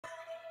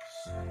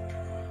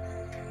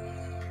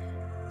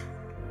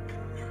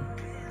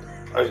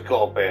There's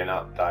got to be an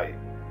update.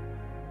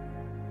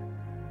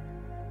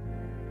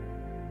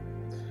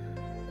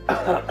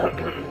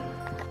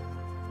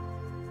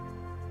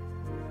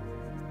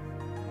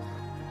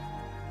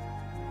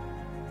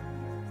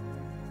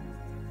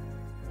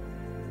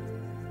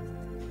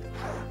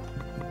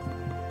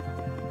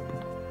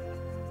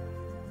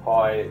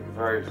 High,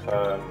 very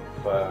firm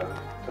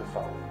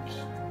defaults.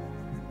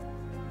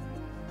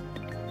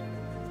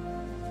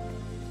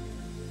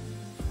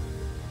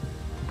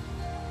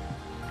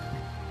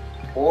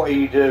 What are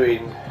you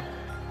doing?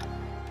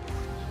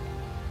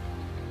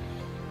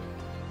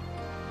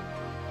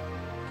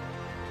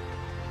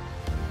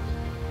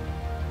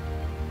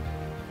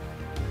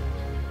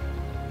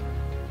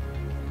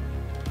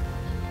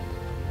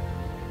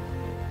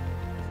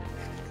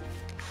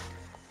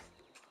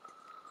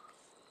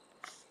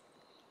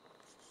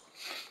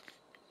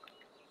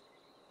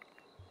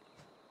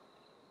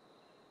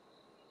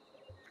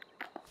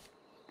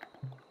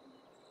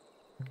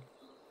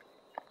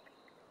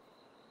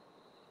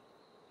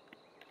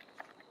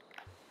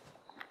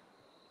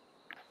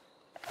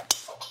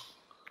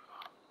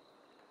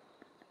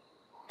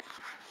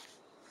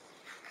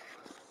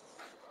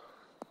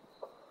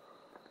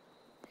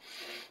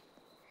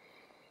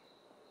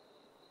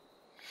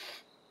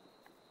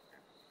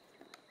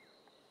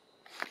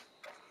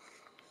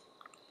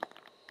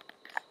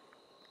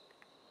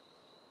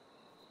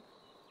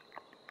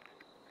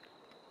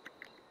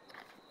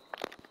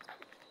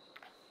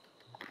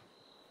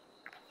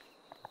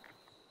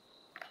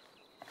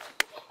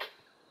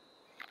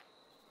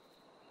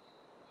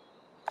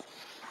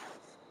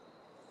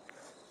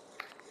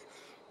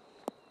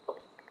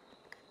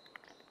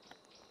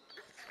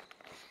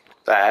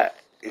 That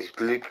is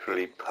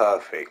literally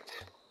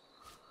perfect.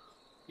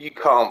 You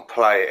can't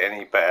play it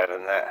any better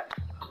than that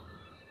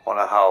on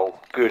a hole.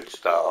 Good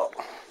start.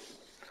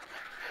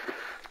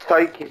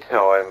 Take your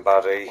time,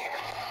 buddy.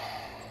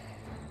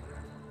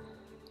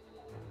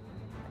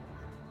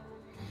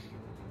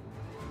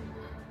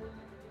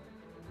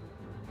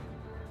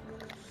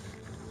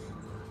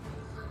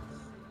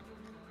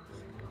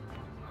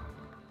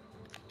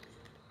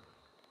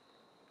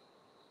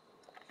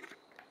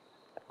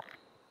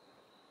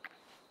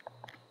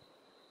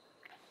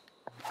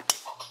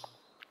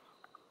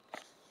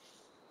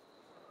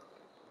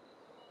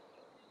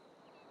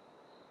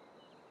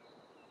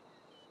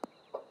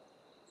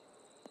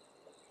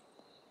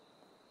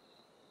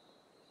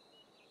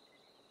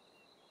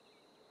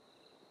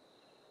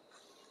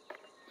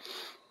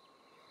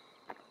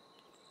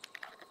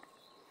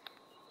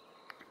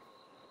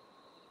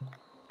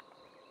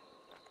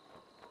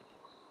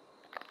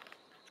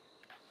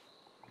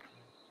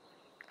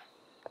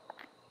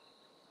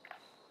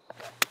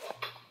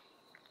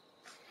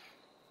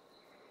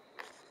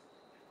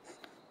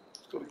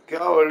 Got to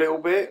go a little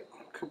bit.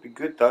 Could be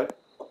good though.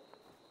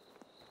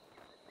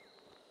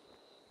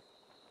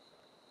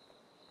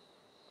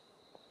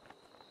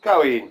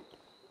 Go in.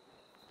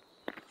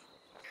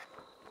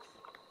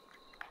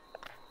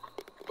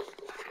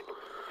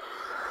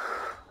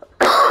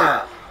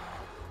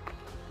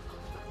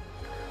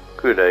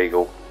 Good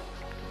eagle.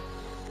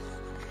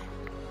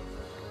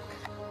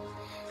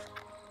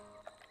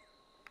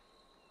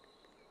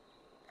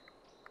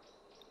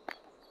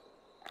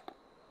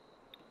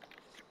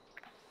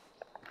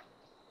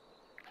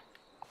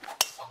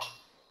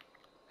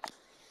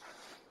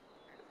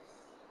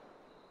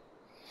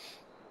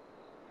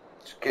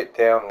 Just get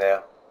down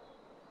there.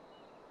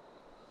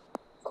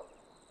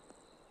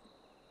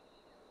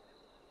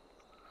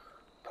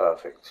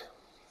 Perfect.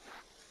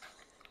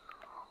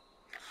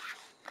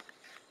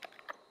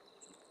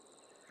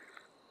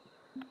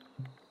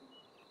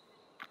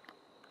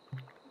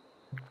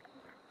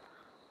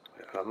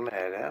 I'm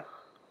there now.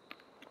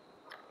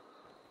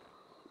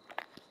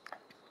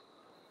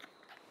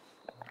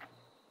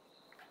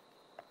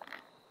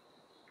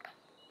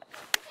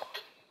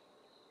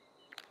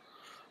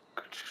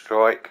 Good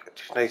strike.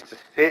 Just needs to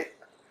sit.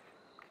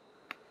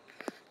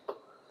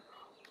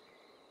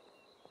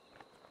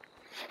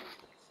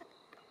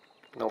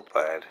 Not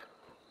bad.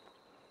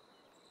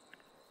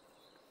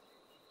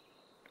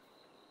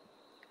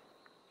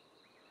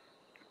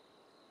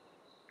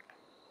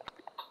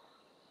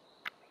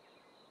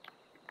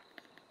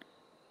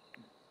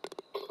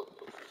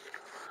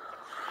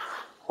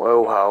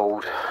 Well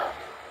hold.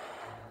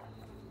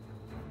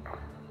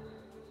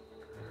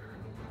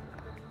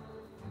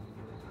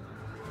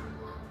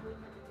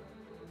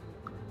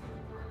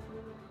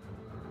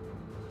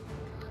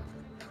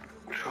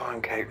 Try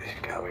and keep this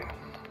going.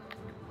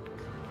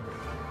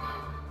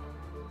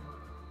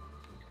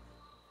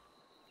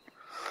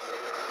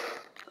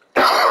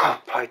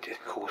 I've played this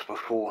course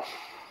before.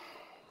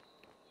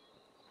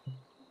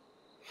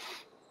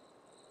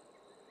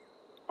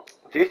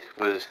 This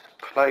was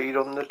played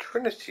on the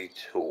Trinity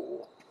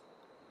Tour,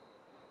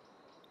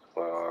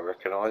 where I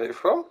recognise it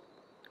from.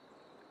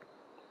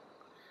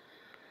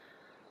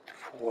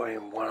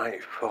 14,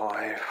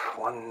 185,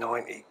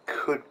 190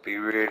 could be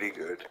really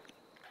good.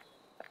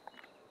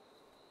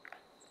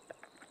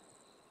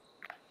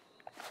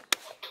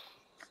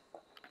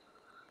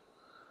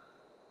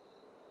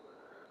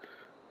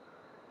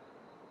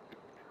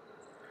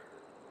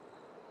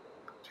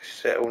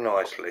 settle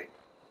nicely.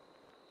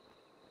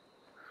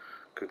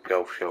 Good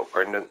golf shot,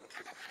 Brendan.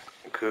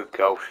 Good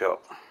golf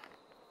shot.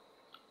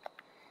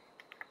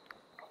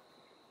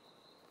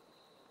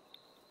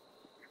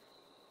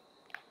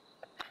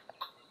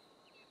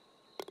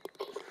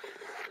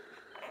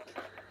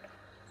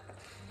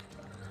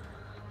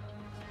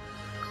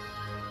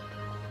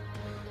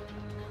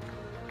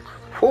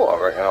 Thought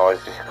I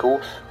recognised this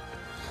course.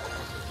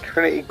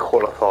 Trinity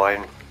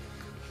qualifying.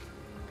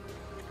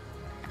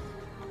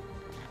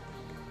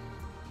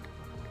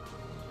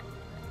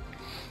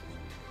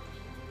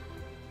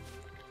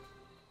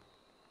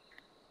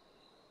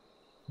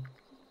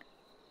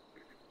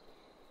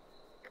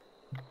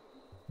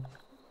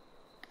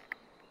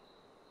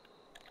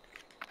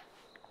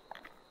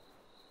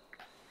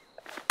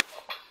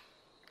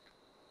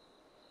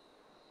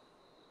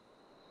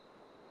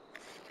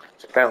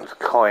 It's bounced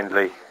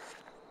kindly.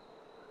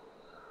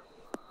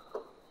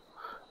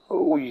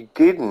 Oh, you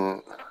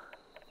didn't.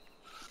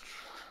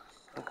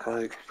 I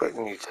was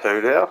expecting you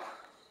to there.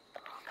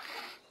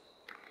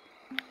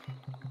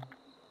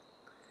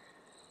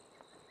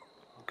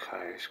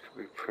 Okay, this could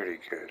be pretty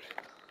good.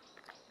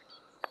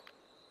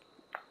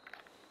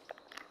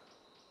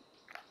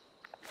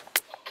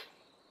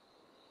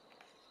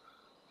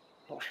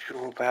 Not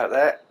sure about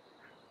that.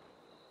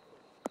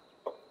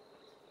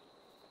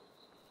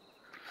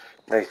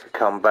 Needs to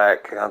come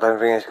back. I don't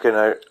think it's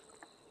gonna.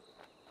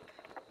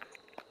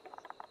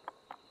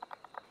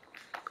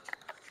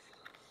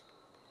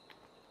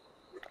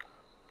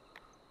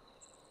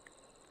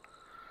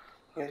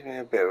 Gives me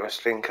a bit of a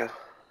stinker.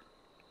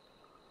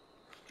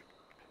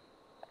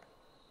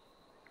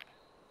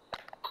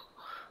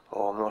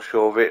 Oh, I'm not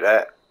sure of it,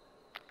 that.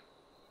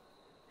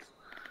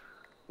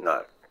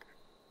 No.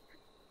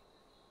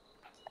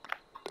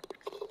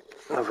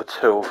 Another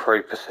 2 or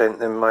 3%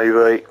 then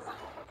maybe.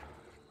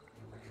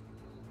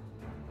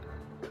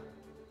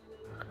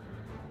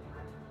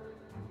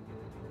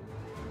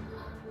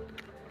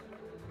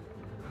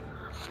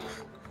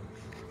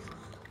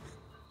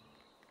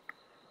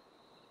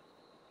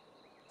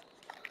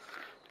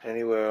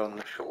 Anywhere on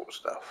the short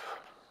stuff.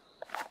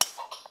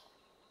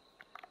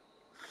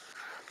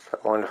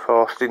 Don't mind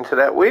fast into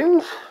that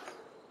wind.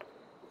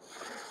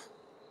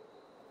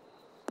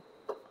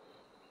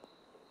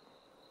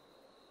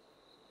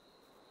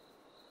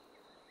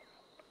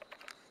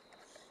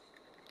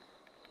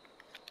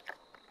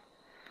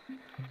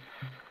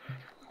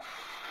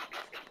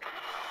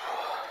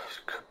 This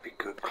could be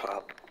good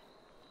club.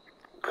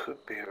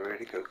 Could be a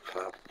really good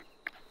club.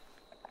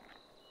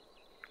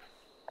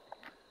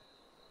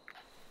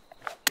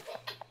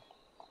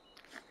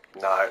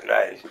 No,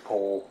 that is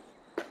poor.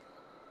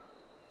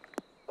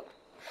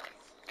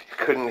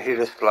 Couldn't hit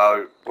a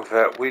slow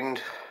without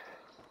wind.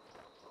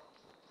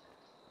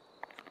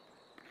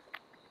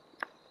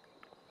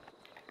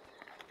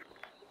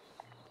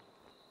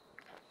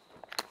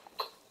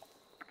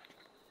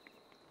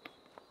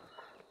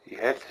 You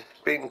had to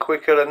spin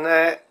quicker than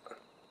that.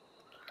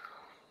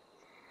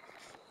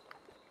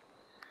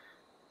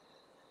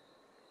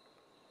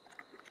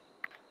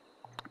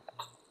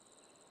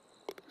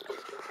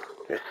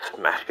 Just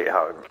smash it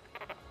home.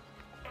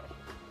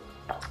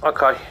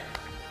 Okay.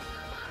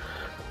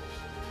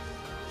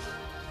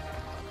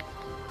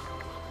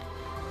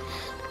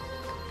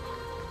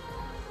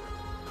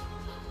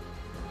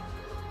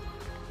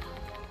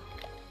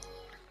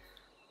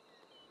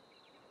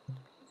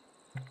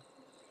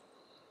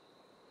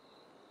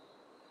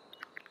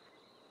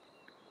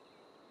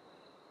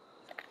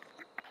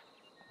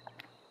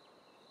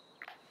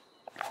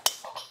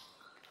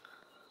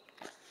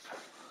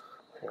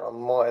 I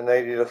might have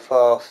needed a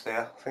fast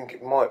there. I think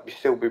it might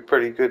still be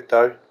pretty good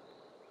though.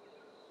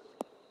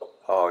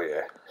 Oh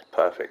yeah, it's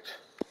perfect.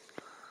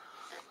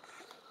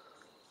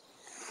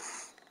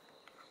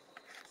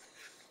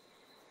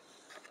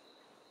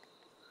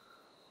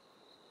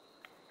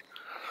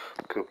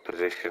 Good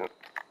position.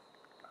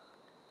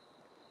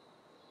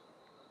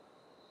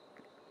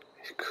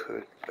 This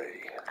could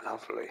be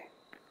lovely.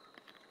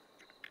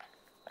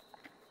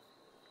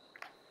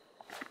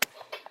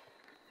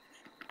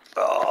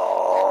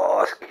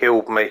 Oh, it's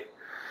killed me.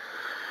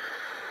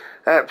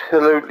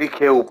 Absolutely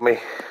killed me.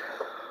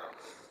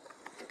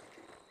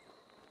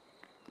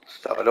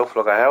 Started off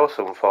like a house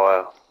on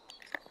fire.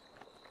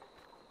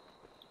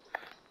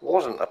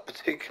 Wasn't a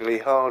particularly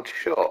hard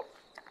shot.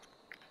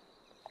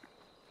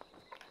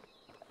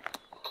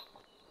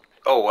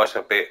 Oh, that's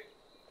a bit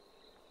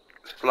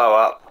slow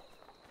up.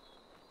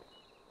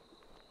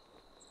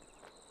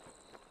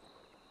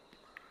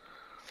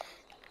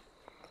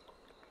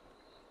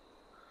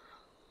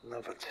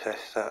 Another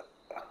test that.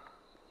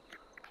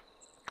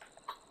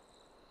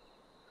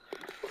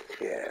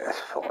 Yeah, that's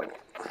fine.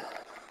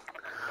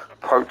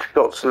 Approach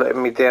shot's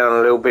letting me down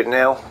a little bit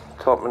now.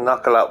 Time to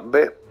knuckle up a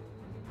bit.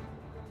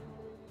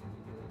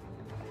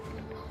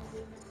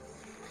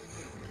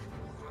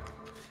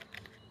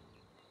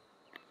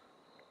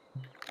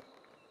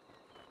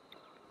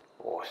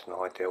 Oh, it's an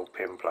ideal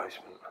pin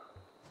placement.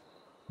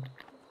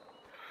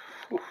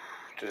 Oof,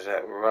 does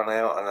that run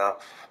out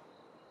enough?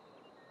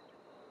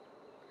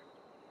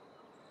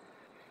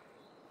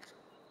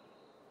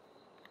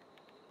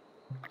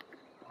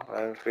 I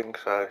don't think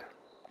so.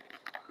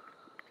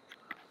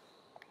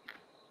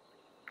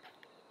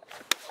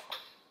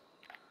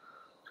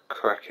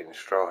 Cracking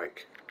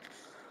strike.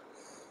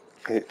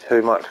 Is it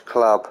too much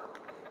club?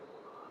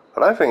 I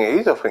don't think it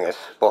is. I think it's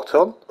spot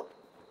on.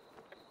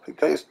 If it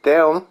goes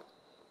down,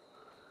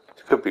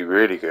 it could be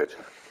really good.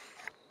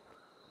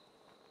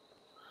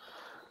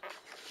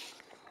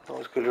 Not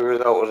as good a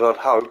result as I'd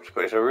hoped,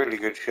 but it's a really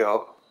good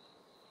shot.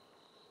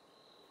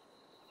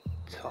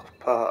 Tough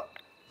putt.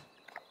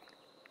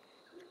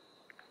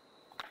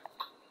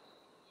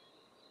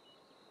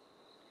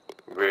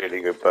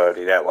 Really good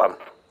birdie, that one.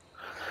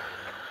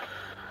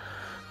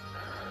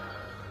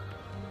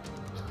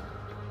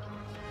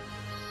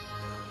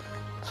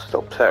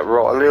 Stops that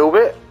rot a little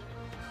bit.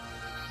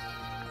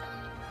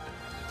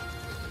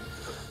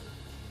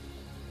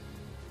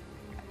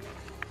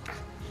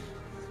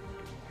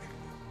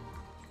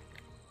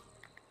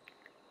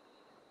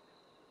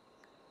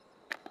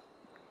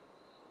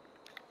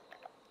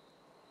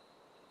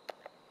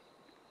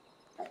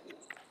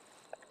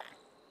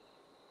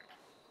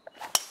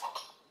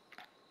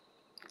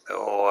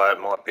 Oh,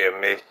 that might be a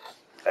miss.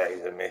 That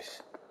is a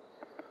miss.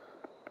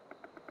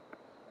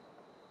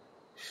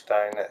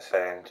 Stay in that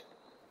sand.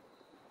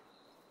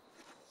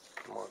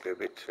 Might be a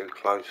bit too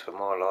close for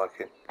my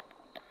liking.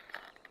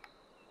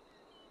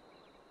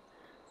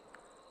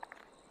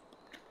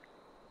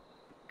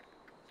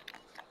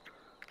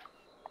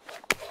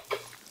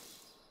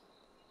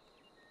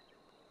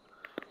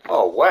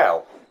 Oh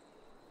wow!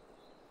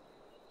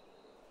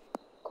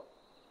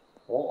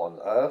 What on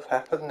earth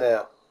happened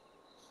there?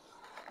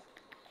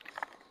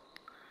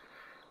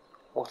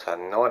 What a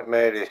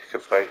nightmare this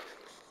could be.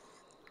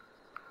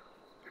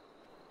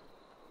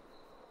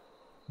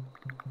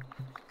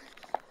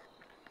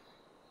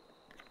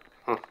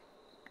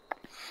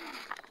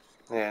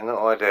 Yeah,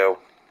 not ideal.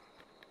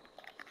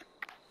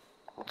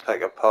 I'll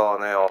take a par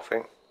now, I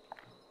think.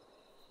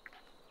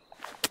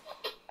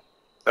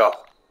 Oh.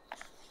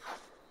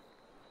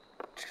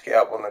 Just get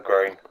up on the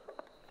green.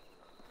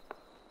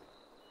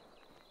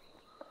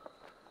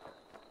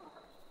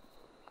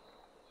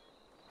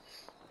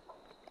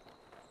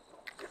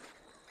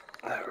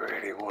 That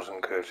really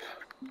wasn't good.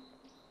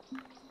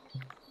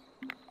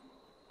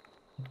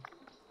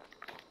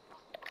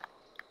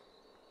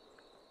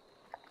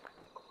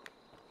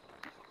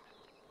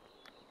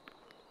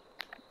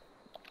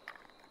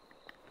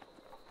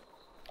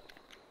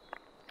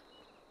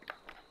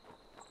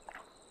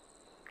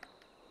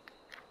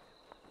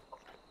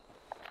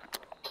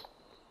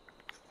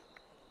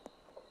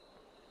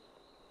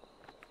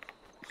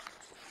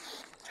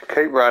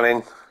 Keep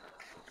running.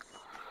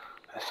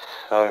 That's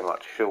so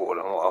much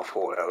shorter than what I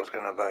thought that was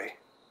going to be.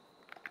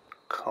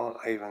 Can't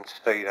even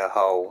see the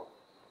hole.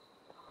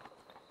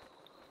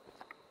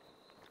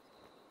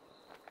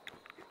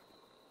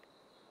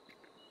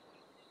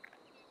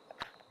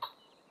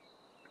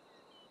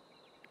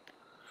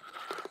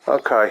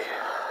 Okay.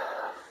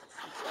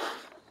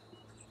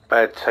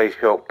 Bad tee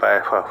shot,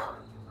 bad. Well,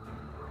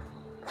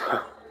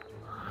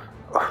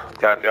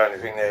 the only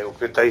thing that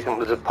looked decent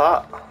was a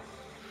putt.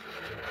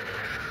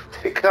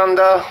 6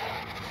 under.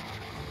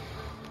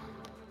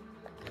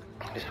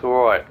 It's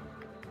alright.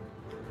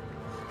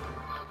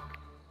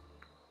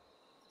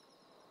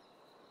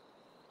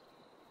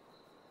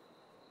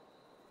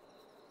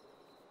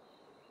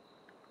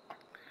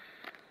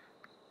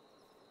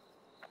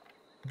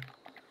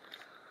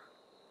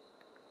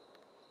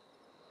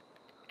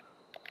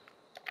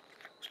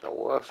 It's not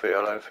worth it,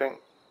 I don't think.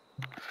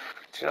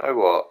 Do you know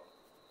what?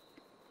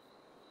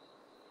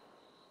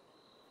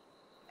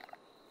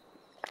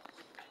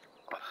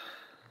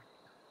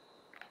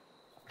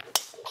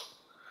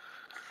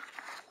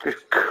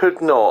 Just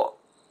could not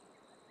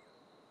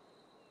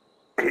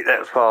hit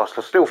that fast.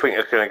 I still think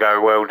it's going to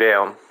go well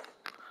down,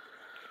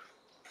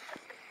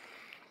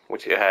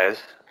 which it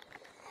has.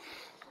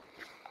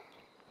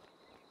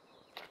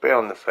 Be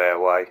on the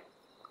fairway.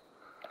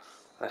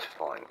 That's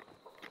fine.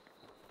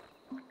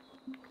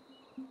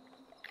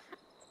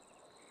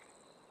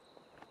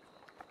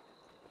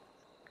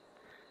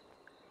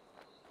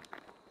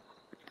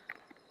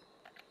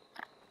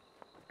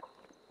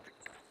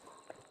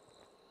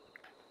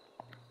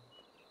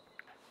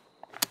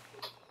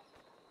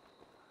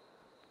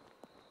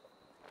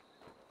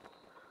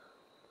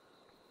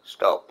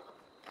 Stop.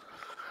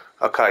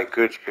 Okay,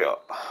 good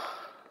shot.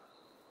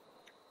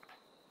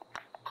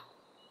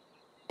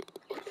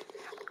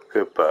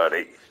 Good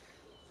birdie.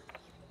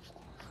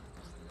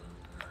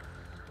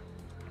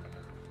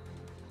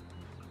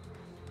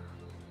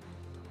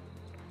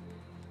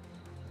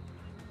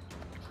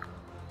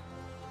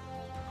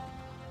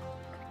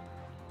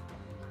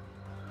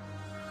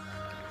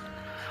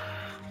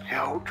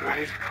 The old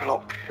dreaded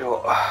flop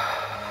shot.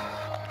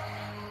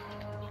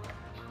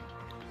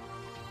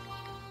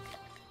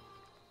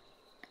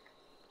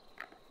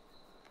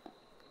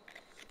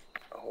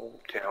 All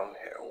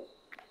downhill.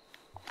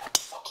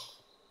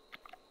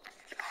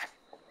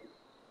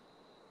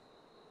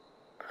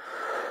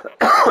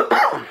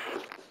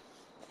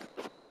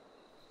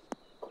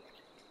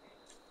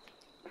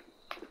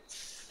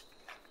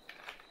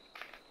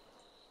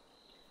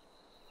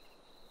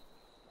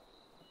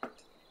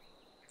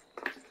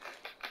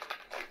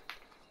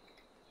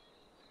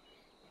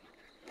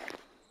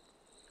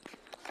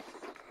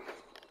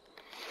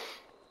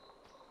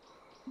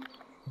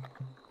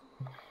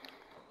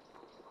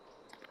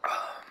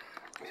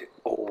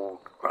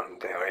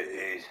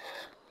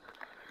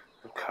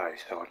 Okay,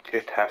 so I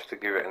just have to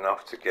give it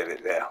enough to get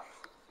it there.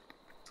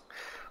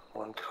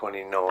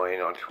 129,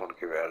 I just want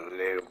to give it a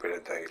little bit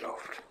of day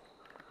loft.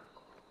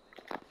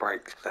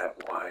 Breaks that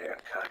way,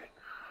 okay.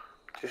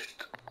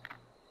 Just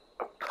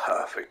a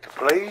perfect,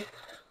 please.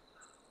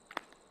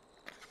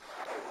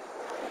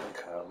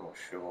 Okay, I'm not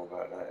sure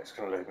about that. It's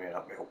going to leave me an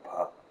uphill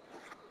putt.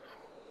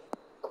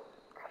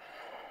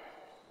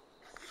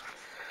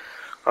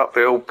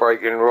 Uphill,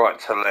 breaking right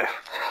to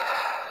left.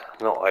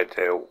 Not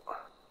ideal.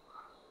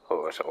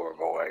 Oh, that's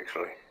horrible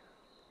actually.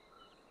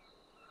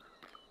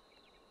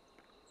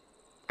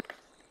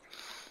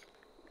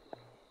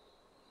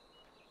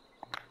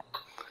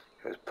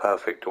 It was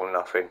perfect or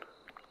nothing.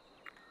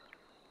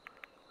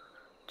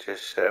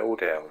 Just settle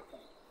down.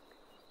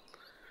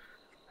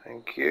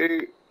 Thank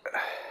you.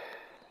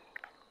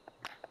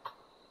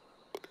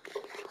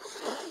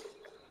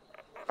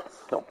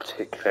 Not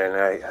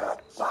particularly a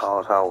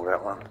hard hole,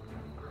 that one.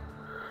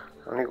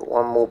 Only got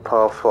one more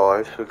par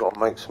 5, so we've got to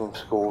make some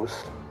scores.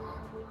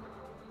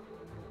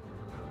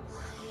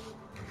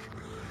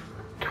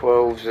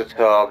 12's the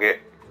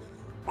target.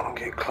 I'll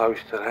get close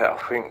to that, I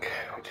think.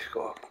 We just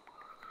got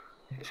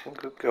to hit some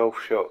good golf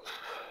shots.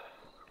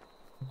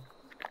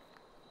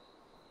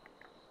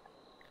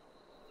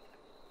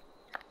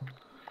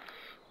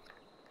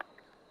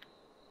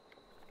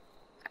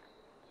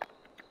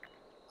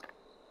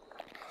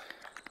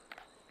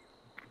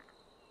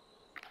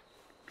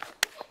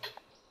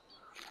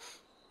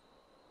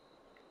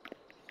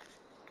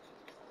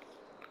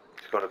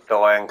 Just got to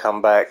die and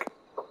come back.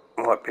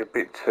 Might be a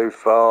bit too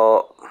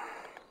far.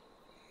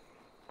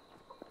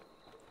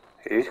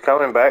 He's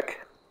coming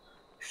back.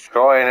 He's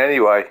trying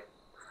anyway.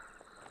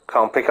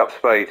 Can't pick up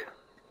speed.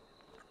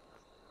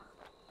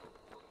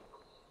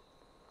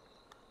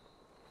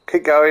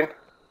 Keep going.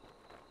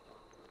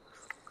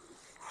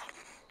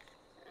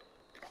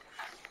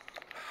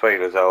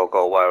 Feel as though I got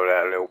away with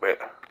that a little bit.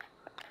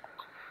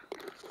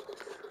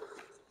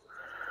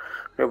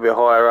 A little bit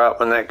higher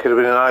up and that could have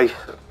been an ace.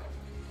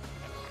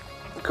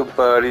 Good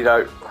birdie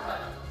though.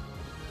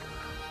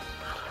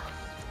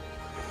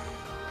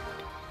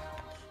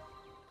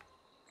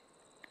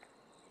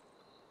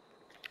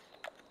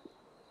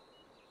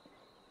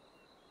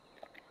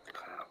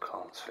 I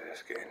can't see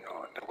us getting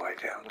right the way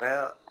down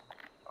now.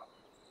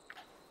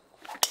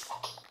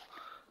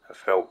 It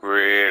felt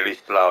really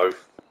slow.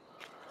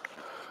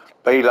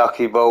 Be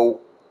lucky,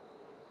 ball.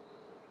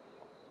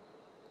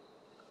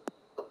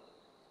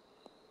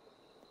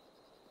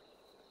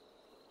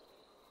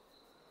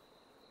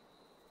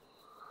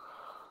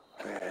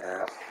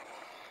 Yeah.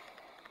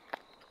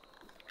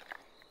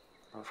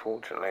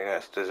 Unfortunately,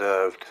 that's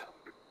deserved.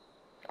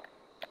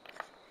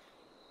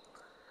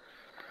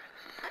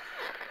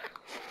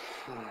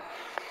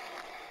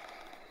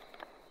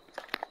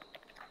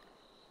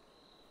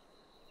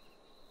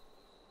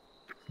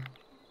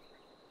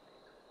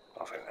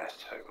 I think that's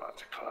too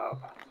much club.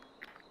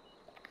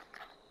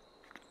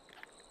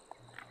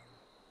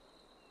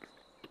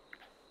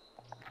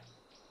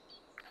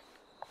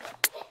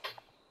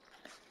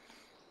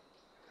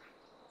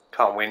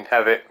 Can't wind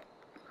have it.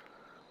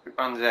 If it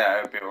runs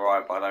out, it'll be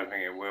alright, but I don't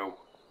think it will.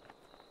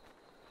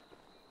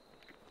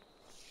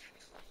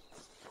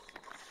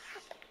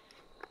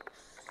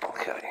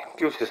 Okay,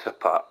 gives us a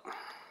putt.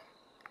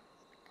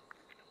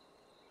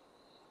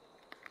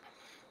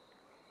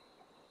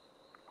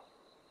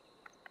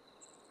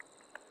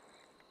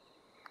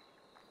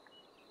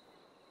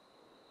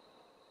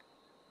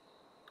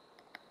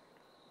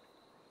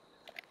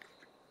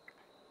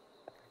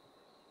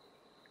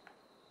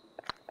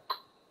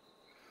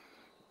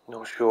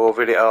 Not sure I've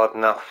hit it hard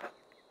enough.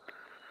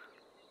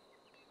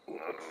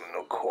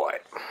 Not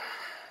quite.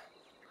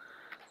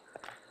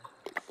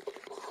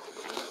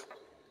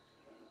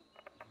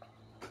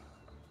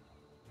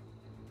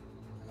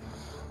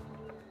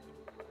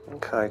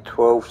 Okay,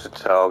 12's the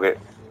target.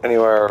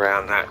 Anywhere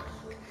around that.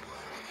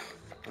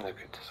 A good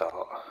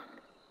start.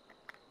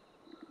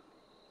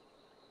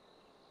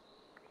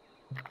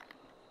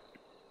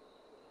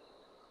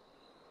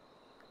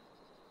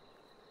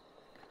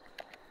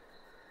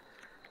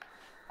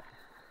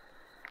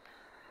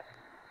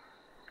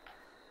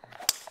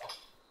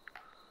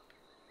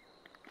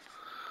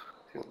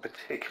 Didn't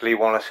particularly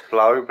want to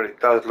slow, but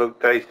it does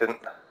look decent.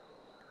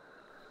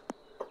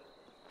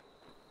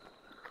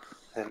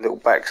 There's a little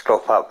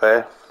backstop up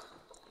there.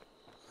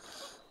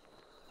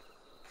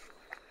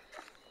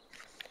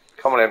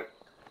 Come on in.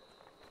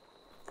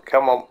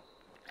 Come on.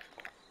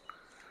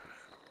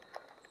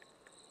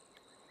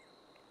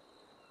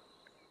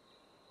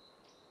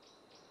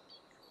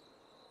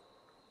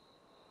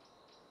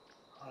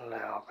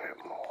 Allow a bit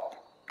more.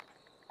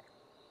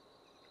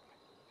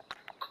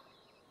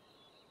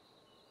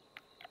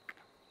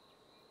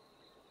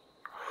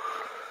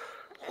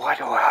 Why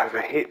do I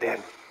overhit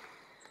them?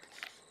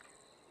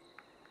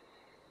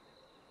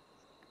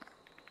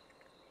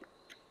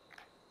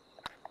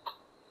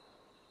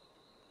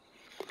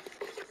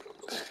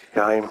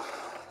 Game.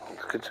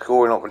 Good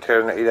scoring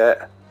opportunity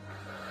there.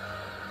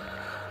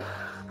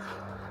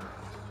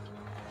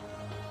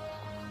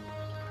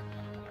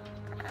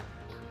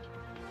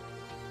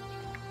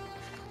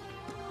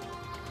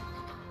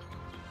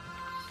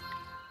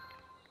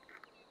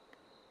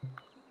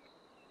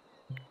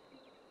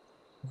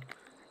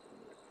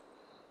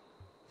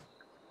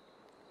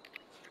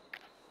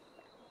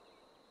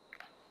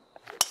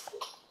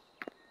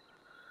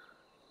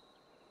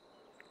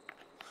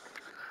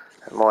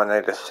 might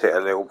need to sit a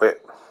little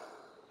bit.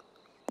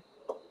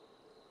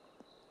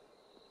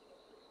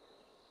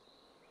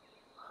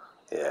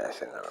 Yeah,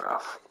 it's in the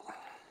rough.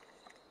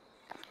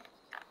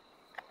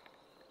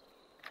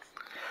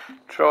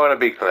 Trying to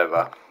be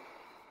clever.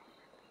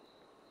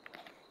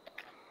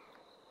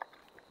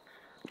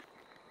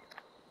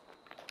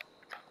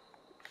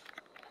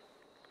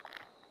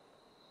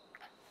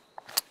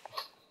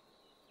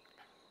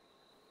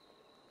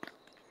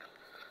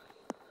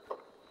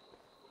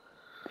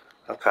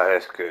 Okay,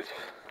 that's good.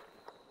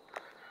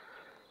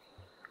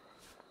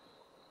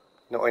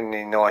 Not in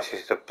the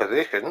nicest of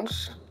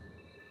positions.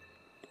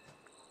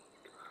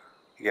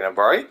 You gonna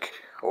break,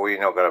 or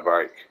you're not gonna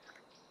break?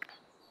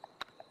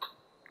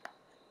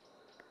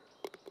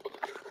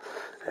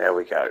 There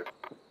we go.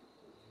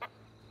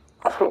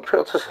 I thought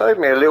it to save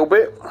me a little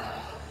bit.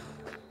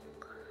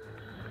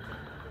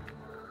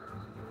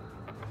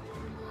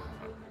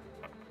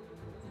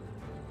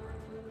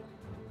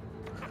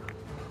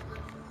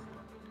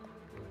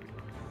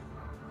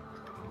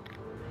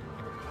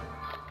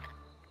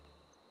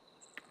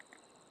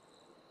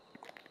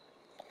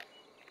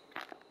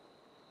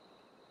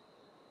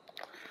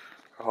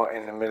 Right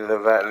in the middle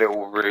of that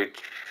little ridge.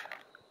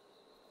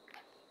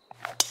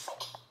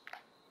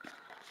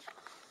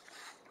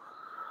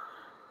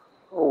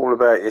 All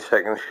about your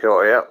second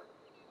shot, yeah.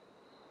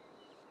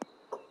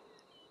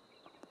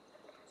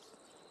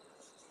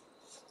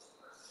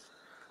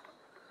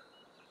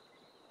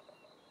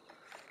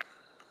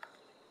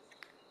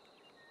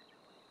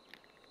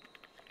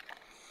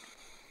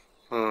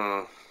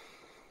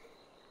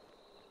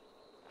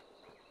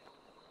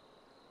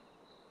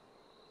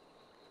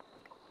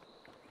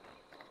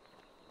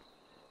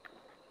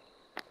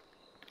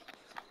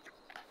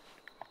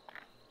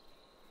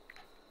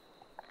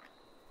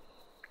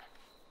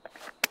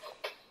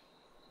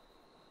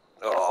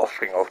 Oh, I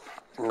think I've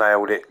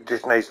nailed it.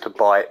 Just needs to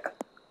bite.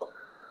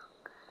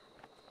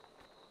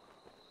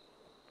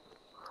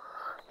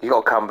 You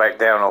got to come back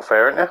down off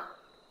there, haven't you?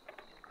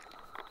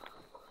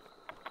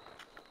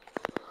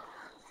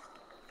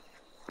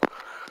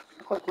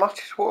 Not as much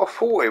as what I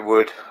thought it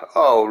would.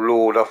 Oh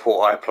Lord, I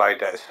thought I played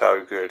that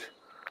so good.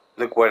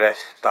 Look where that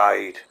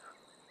stayed.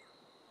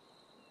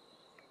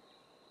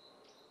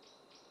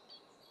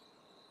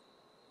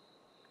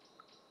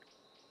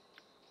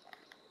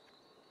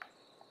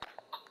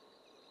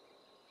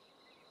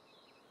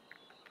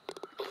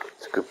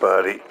 It's a good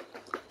birdie.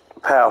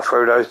 Power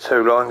through those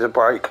two lines of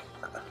break.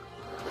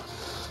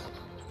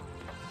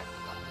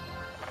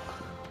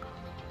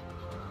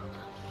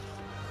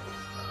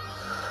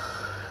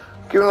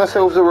 Giving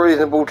ourselves a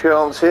reasonable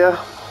chance here.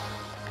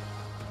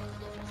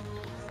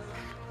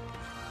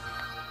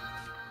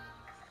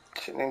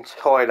 Sitting in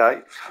tied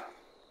 8th.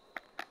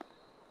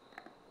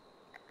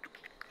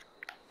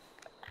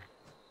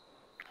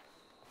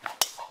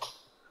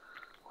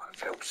 I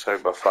felt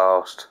super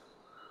fast.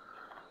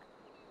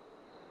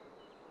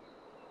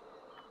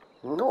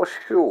 Not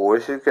sure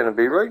this is going to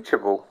be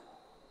reachable.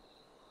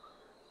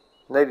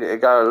 Needed to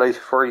go at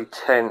least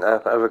 310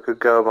 to have a good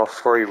go of my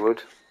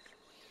 3-wood.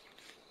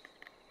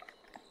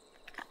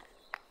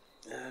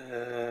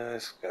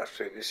 Let's go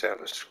through this out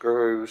of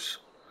screws.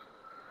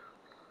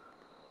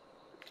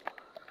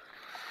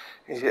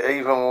 Is it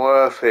even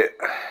worth it?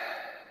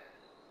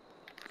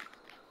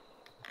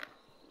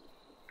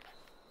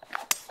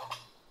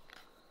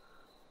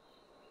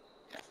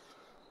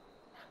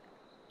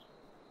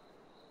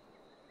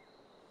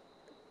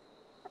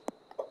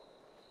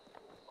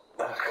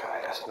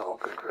 Okay, that's not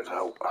a good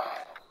result.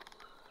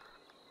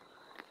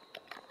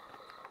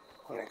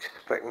 I'm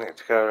expecting it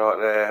to go like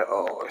there.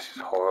 Oh, this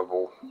is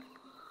horrible.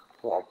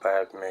 What a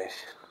bad miss.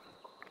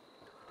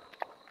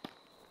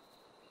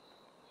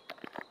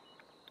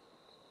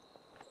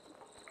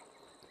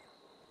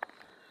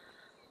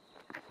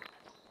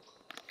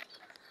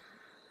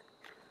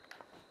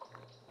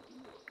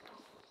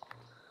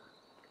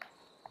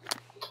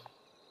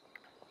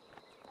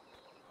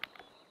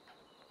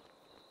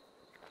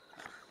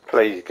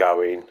 Please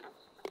go in.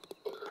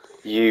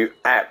 You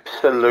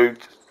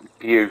absolute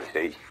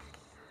beauty.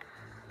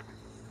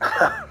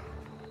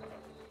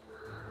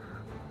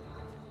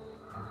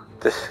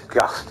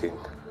 Disgusting.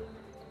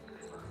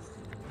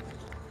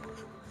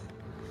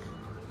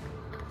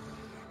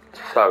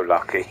 So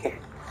lucky.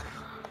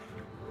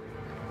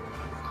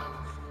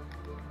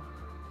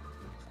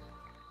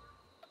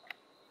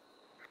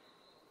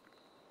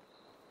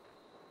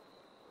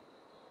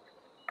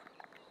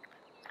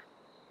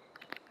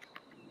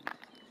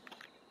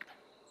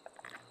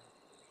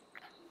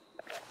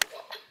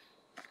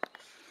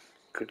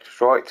 Good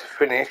strike to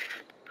finish.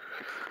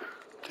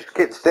 Just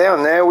gets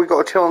down there. We've got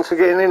a chance of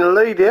getting in the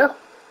lead here.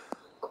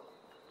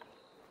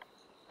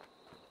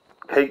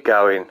 Keep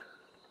going.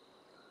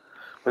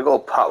 We've got a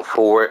putt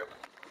for it.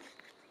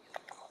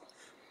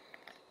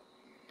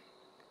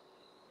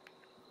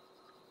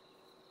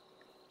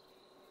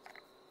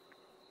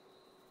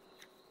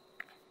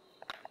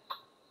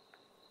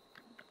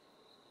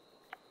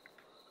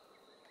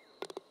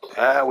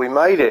 We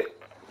made it.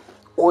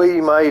 We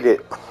made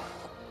it.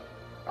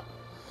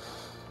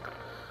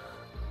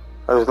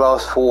 those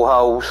last 4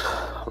 holes.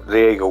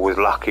 The eagle was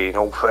lucky in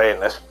all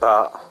fairness,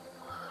 but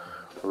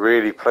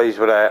really pleased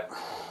with that.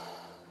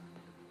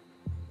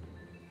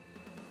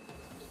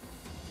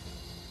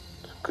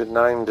 Good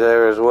names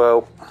there as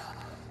well.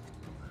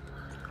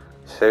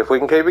 See if we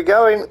can keep it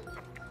going.